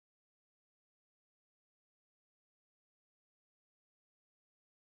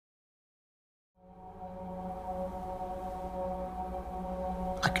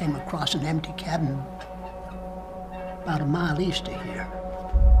came across an empty cabin about a mile east of here.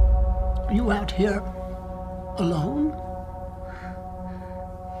 Are you out here alone?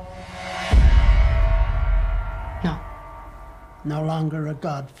 No. No longer a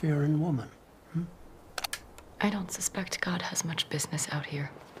God-fearing woman. I don't suspect God has much business out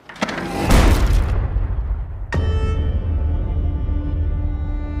here.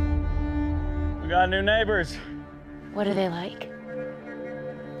 We got new neighbors. What are they like?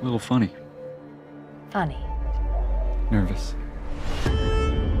 A little funny. Funny. Nervous.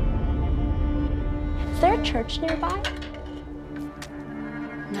 Is there a church nearby?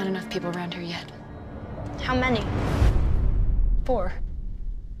 Not enough people around here yet. How many? 4.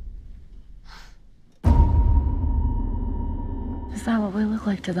 Is that what we look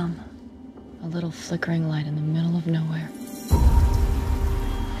like to them? A little flickering light in the middle of nowhere.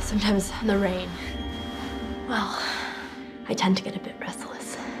 Sometimes in the rain. Well, I tend to get a bit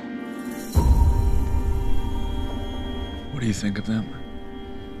restless. What do you think of them?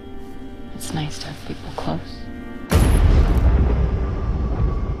 It's nice to have people close.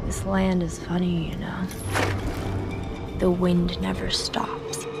 This land is funny, you know. The wind never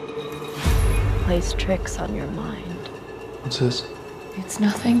stops. Plays tricks on your mind. What's this? It's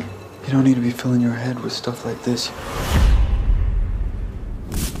nothing. You don't need to be filling your head with stuff like this.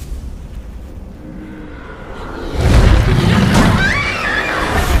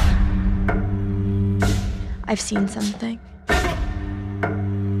 I've seen something.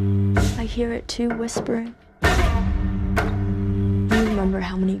 I hear it too, whispering. You remember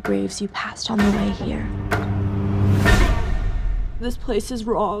how many graves you passed on the way here? This place is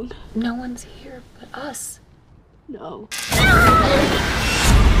wrong. No one's here but us. No.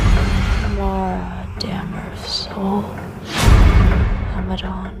 Mara, dammer of soul.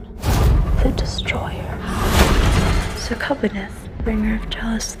 Amadon, the destroyer. Zukerman, bringer of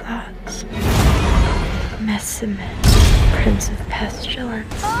jealous thoughts. Messamit, prince of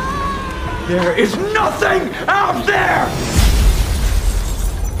pestilence. There is nothing out there!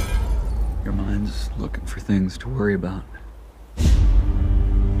 Your mind's looking for things to worry about.